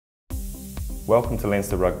Welcome to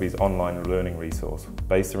Leinster Rugby's online learning resource,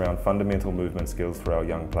 based around fundamental movement skills for our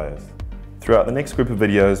young players. Throughout the next group of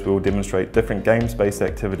videos, we will demonstrate different games-based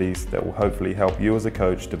activities that will hopefully help you as a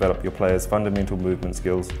coach develop your players' fundamental movement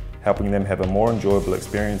skills, helping them have a more enjoyable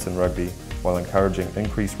experience in rugby while encouraging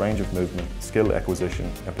increased range of movement, skill acquisition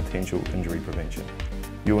and potential injury prevention.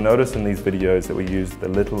 You will notice in these videos that we use the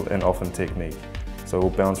little and often technique, so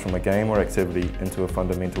we'll bounce from a game or activity into a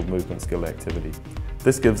fundamental movement skill activity.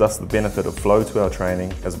 This gives us the benefit of flow to our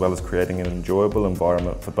training, as well as creating an enjoyable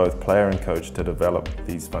environment for both player and coach to develop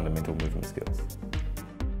these fundamental movement skills.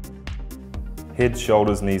 Head,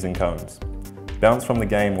 shoulders, knees and cones. Bounce from the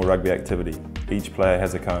game or rugby activity. Each player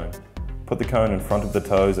has a cone. Put the cone in front of the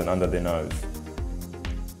toes and under their nose.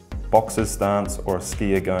 Boxer's stance or a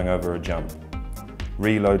skier going over a jump.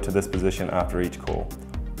 Reload to this position after each call.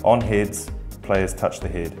 On heads, players touch the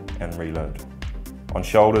head and reload. On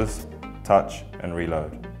shoulders, touch and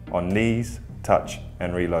reload. On knees, touch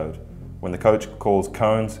and reload. When the coach calls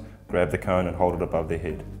cones, grab the cone and hold it above their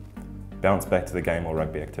head. Bounce back to the game or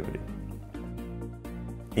rugby activity.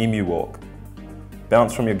 Emu walk.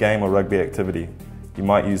 Bounce from your game or rugby activity. You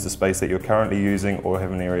might use the space that you're currently using or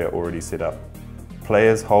have an area already set up.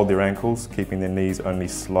 Players hold their ankles, keeping their knees only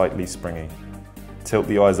slightly springy. Tilt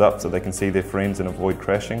the eyes up so they can see their friends and avoid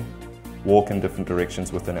crashing. Walk in different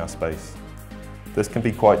directions within our space. This can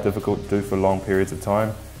be quite difficult to do for long periods of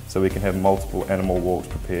time, so we can have multiple animal walks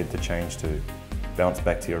prepared to change to. Bounce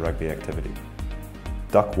back to your rugby activity.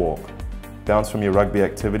 Duck walk. Bounce from your rugby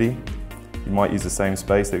activity. You might use the same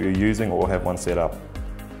space that you're using or have one set up.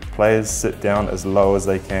 Players sit down as low as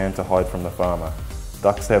they can to hide from the farmer.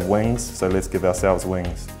 Ducks have wings, so let's give ourselves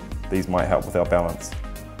wings. These might help with our balance.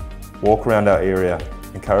 Walk around our area.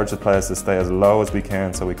 Encourage the players to stay as low as we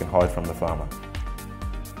can so we can hide from the farmer.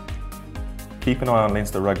 Keep an eye on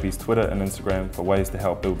Leinster Rugby's Twitter and Instagram for ways to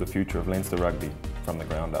help build the future of Leinster Rugby from the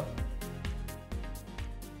ground up.